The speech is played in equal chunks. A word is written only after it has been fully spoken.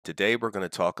Today, we're going to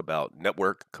talk about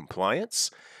network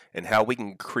compliance and how we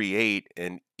can create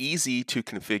an easy to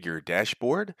configure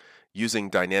dashboard using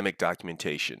dynamic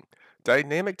documentation.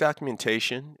 Dynamic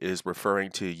documentation is referring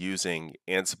to using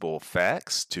Ansible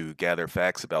facts to gather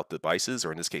facts about devices,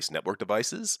 or in this case, network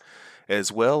devices,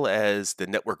 as well as the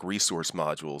network resource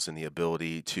modules and the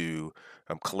ability to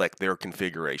collect their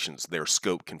configurations, their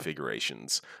scope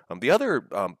configurations. The other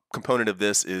component of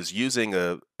this is using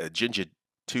a Jinja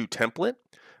 2 template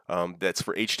that's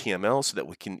for HTML so that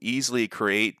we can easily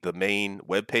create the main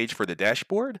web page for the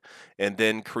dashboard and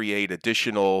then create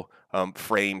additional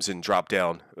frames and drop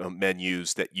down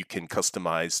menus that you can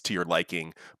customize to your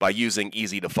liking by using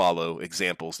easy to follow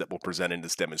examples that we'll present in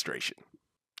this demonstration.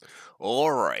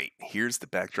 All right, here's the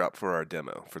backdrop for our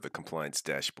demo for the compliance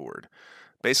dashboard.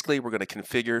 Basically, we're going to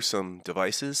configure some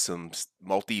devices, some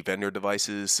multi-vendor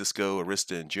devices, Cisco,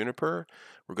 Arista, and Juniper.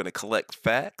 We're going to collect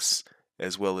facts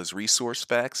as well as resource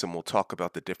facts, and we'll talk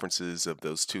about the differences of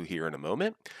those two here in a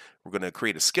moment. We're going to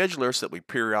create a scheduler so that we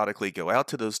periodically go out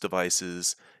to those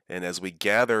devices, and as we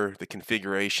gather the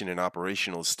configuration and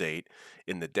operational state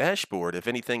in the dashboard, if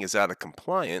anything is out of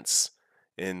compliance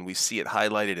and we see it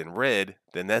highlighted in red,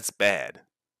 then that's bad.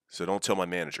 So don't tell my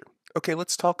manager. Okay,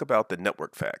 let's talk about the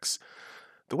network facts.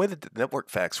 The way that the network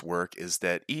facts work is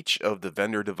that each of the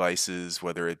vendor devices,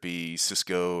 whether it be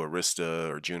Cisco, Arista,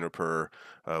 or Juniper,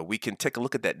 we can take a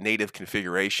look at that native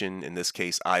configuration, in this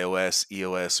case iOS,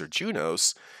 EOS, or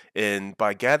Junos, and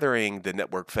by gathering the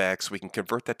network facts, we can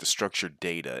convert that to structured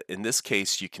data. In this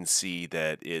case, you can see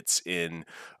that it's in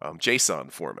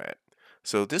JSON format.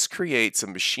 So this creates a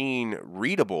machine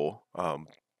readable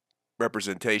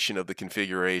representation of the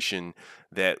configuration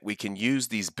that we can use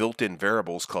these built-in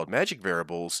variables called magic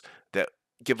variables that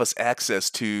give us access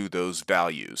to those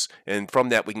values. And from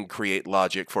that, we can create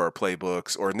logic for our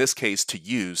playbooks, or in this case, to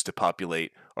use to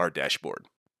populate our dashboard.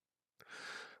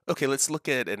 Okay, let's look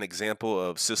at an example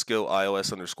of Cisco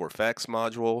iOS underscore facts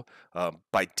module.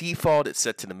 By default, it's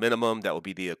set to the minimum. That will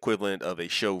be the equivalent of a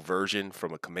show version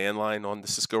from a command line on the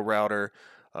Cisco router.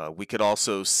 We could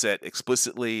also set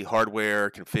explicitly hardware,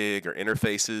 config, or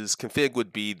interfaces. Config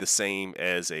would be the same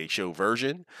as a show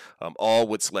version. All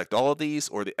would select all of these,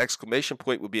 or the exclamation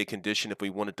point would be a condition if we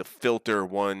wanted to filter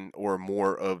one or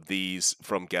more of these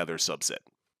from gather subset.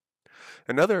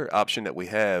 Another option that we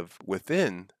have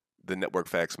within the network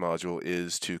facts module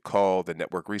is to call the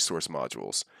network resource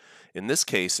modules. In this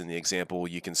case, in the example,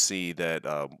 you can see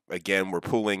that, again, we're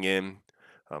pulling in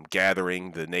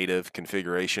gathering the native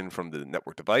configuration from the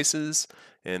network devices,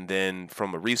 and then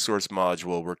from a resource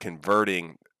module, we're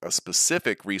converting a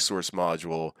specific resource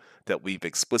module that we've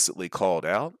explicitly called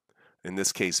out, in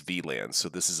this case VLAN. So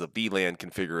this is a VLAN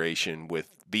configuration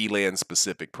with VLAN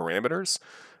specific parameters.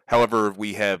 However,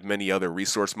 we have many other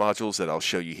resource modules that I'll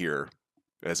show you here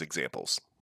as examples.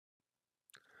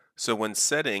 So when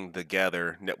setting the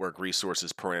gather network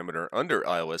resources parameter under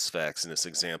iOS facts in this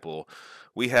example,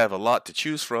 we have a lot to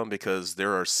choose from because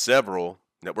there are several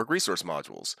network resource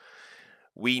modules.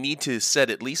 We need to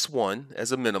set at least one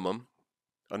as a minimum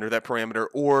under that parameter,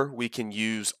 or we can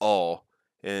use all.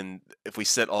 And if we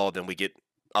set all, then we get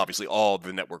obviously all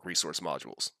the network resource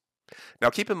modules. Now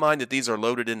keep in mind that these are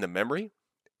loaded into memory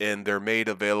and they're made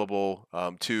available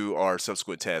to our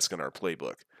subsequent task in our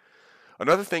playbook.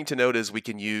 Another thing to note is we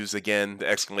can use, again, the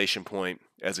exclamation point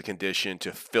as a condition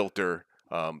to filter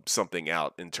something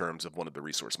out in terms of one of the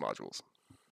resource modules.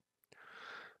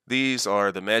 These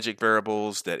are the magic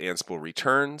variables that Ansible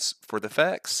returns for the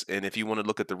facts, and if you want to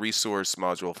look at the resource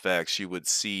module facts, you would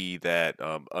see that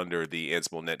under the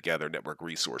Ansible NetGather network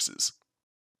resources.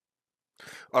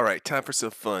 All right, time for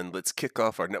some fun. Let's kick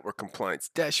off our network compliance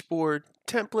dashboard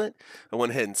template. I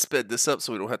went ahead and sped this up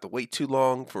so we don't have to wait too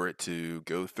long for it to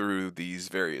go through these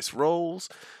various roles.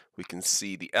 We can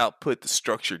see the output, the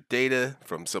structured data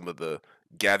from some of the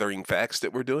gathering facts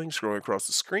that we're doing, scrolling across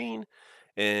the screen.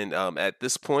 And at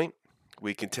this point,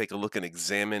 we can take a look and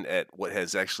examine at what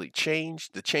has actually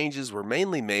changed. The changes were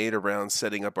mainly made around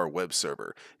setting up our web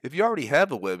server. If you already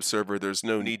have a web server, there's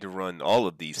no need to run all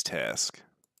of these tasks.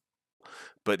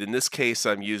 But in this case,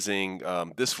 I'm using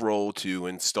this role to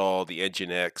install the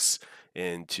Nginx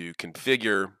and to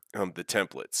configure the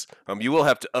templates. You will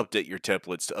have to update your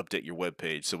templates to update your web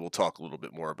page, so we'll talk a little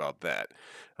bit more about that.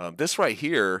 This right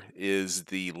here is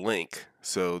the link.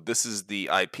 So this is the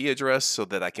IP address so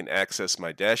that I can access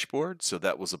my dashboard. So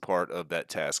that was a part of that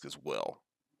task as well.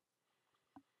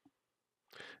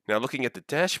 Now looking at the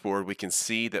dashboard, we can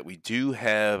see that we do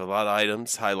have a lot of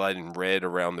items highlighted in red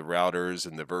around the routers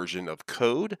and the version of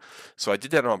code. So I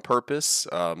did that on purpose,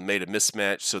 made a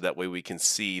mismatch so that way we can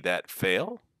see that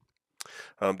fail.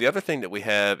 The other thing that we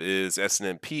have is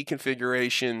SNMP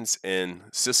configurations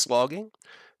and syslogging.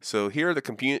 So here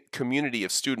the community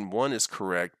of student 1 is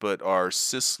correct, but our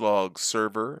syslog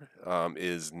server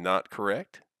is not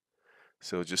correct.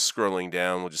 So just scrolling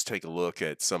down, we'll just take a look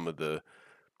at some of the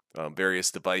various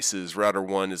devices. Router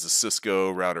 1 is a Cisco,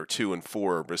 router 2 and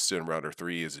 4 are Arista, and router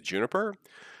 3 is a Juniper.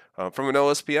 From an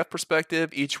OSPF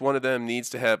perspective, each one of them needs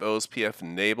to have OSPF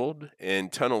enabled,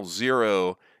 and Tunnel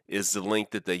 0 is the link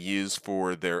that they use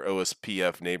for their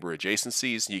OSPF neighbor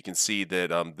adjacencies. You can see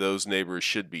that those neighbors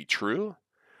should be true,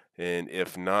 and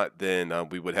if not, then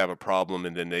we would have a problem,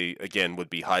 and then they, again, would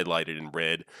be highlighted in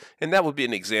red. And that would be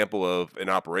an example of an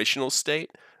operational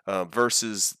state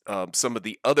versus some of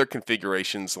the other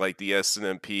configurations like the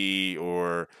SNMP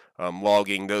or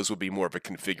logging. Those would be more of a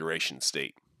configuration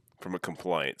state from a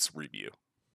compliance review.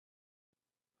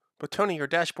 But Tony, your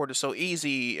dashboard is so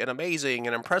easy and amazing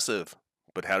and impressive.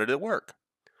 But how did it work?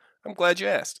 I'm glad you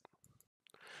asked.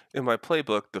 In my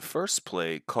playbook, the first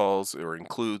play calls or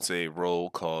includes a role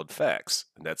called facts,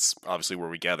 and that's obviously where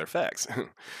we gather facts.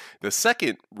 The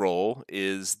second role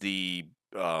is the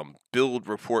build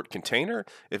report container.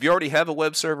 If you already have a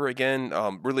web server, again,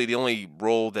 really the only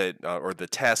role that or the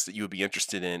task that you would be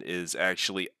interested in is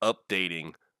actually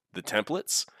updating the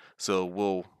templates. So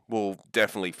we'll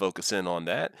definitely focus in on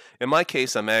that. In my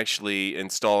case, I'm actually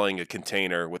installing a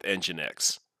container with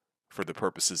Nginx for the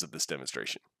purposes of this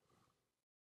demonstration.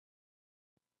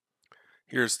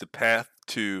 Here's the path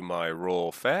to my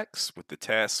role facts with the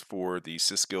tasks for the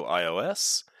Cisco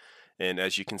iOS. And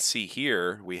as you can see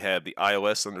here, we have the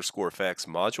iOS underscore facts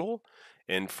module.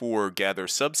 And for gather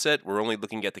subset, we're only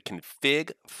looking at the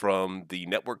config from the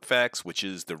network facts, which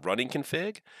is the running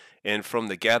config. And from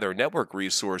the gather network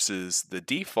resources, the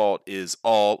default is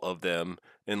all of them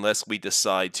unless we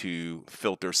decide to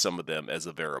filter some of them as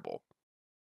a variable.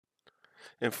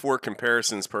 And for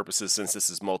comparisons purposes, since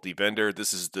this is multi-vendor,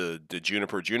 this is the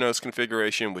Juniper Junos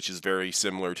configuration, which is very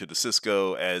similar to the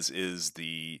Cisco, as is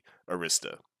the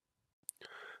Arista.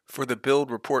 For the build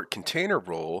report container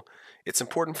role, it's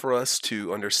important for us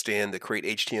to understand the create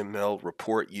HTML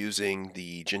report using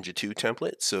the Jinja 2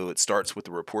 template. So it starts with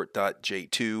the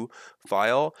report.j2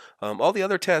 file. All the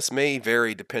other tasks may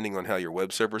vary depending on how your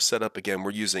web server is set up. Again,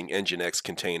 we're using Nginx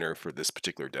container for this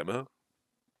particular demo.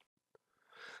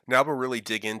 Now we'll really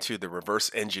dig into the reverse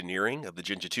engineering of the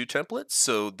Jinja 2 template.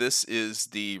 So this is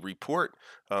the report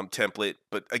template,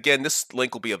 but again, this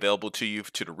link will be available to you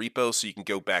to the repo so you can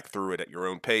go back through it at your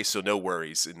own pace, so no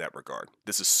worries in that regard.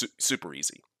 This is super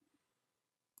easy.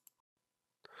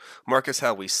 Mark is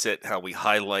how we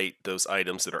highlight those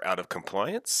items that are out of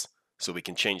compliance, so we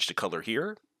can change the color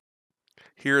here.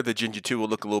 Here, the Jinja 2 will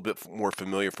look a little bit more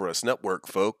familiar for us network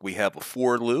folk. We have a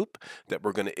for loop that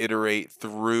we're going to iterate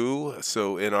through.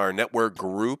 So in our network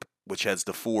group, which has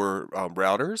the 4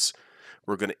 routers,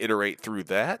 we're going to iterate through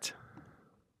that.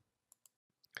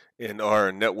 And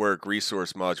our network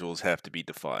resource modules have to be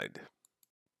defined.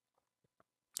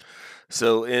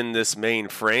 So in this main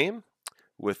frame,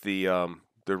 with the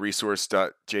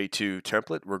resource.j2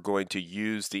 template, we're going to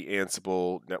use the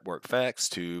Ansible network facts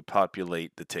to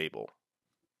populate the table.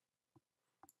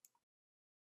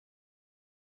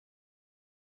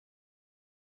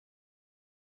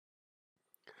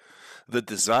 The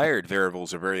desired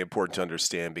variables are very important to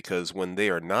understand because when they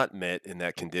are not met in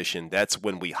that condition, that's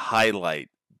when we highlight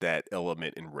that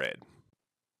element in red.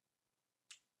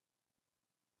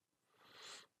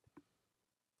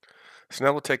 So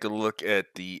now we'll take a look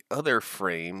at the other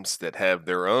frames that have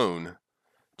their own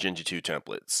Jinja 2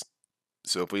 templates.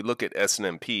 So if we look at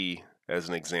SNMP as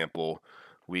an example,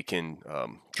 we can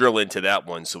drill into that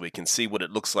one so we can see what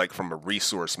it looks like from a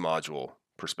resource module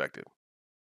perspective.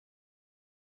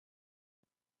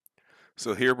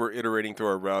 So here we're iterating through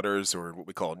our routers, or what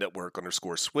we call network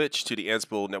underscore switch, to the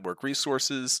Ansible network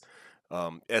resources,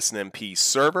 SNMP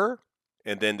server,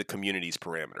 and then the communities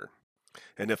parameter.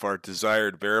 And if our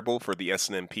desired variable for the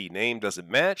SNMP name doesn't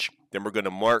match, then we're going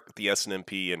to mark the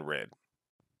SNMP in red.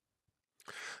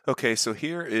 Okay, so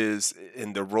here is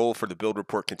in the role for the build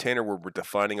report container where we're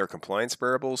defining our compliance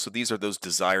variables. So these are those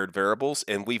desired variables,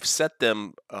 and we've set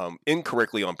them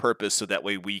incorrectly on purpose so that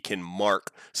way we can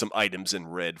mark some items in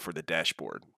red for the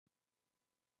dashboard.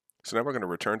 So now we're going to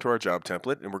return to our job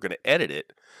template and we're going to edit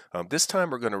it. This time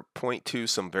we're going to point to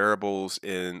some variables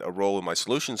in a role in my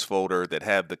solutions folder that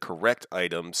have the correct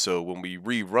items. So when we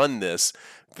rerun this,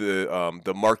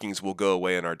 the markings will go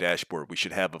away on our dashboard. We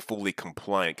should have a fully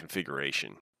compliant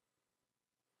configuration.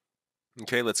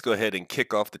 Okay, let's go ahead and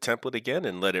kick off the template again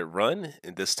and let it run.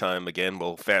 And this time again,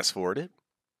 we'll fast forward it.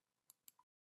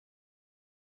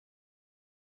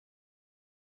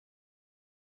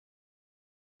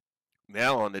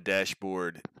 Now on the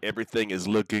dashboard, everything is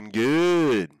looking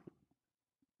good.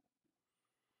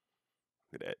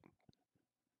 Look at that.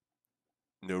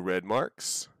 No red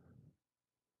marks.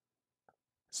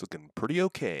 It's looking pretty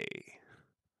okay.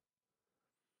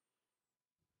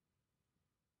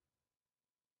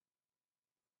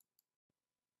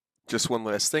 Just one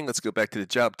last thing. Let's go back to the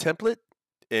job template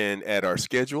and add our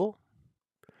schedule.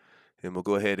 And we'll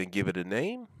go ahead and give it a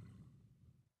name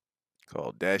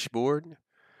called dashboard.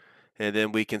 And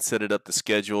then we can set it up to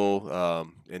schedule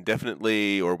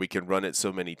indefinitely, or we can run it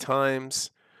so many times.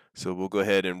 So we'll go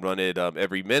ahead and run it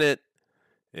every minute,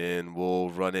 and we'll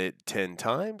run it 10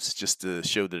 times just to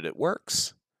show that it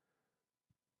works.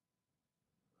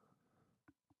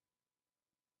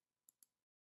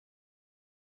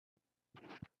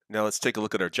 Now let's take a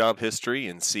look at our job history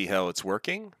and see how it's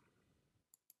working.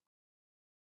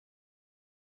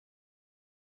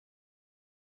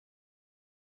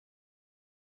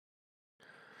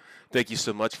 Thank you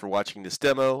so much for watching this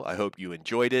demo. I hope you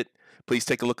enjoyed it. Please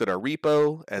take a look at our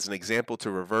repo as an example to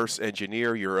reverse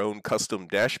engineer your own custom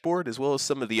dashboard, as well as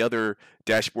some of the other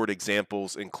dashboard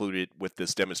examples included with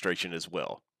this demonstration as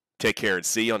well. Take care and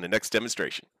see you on the next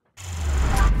demonstration.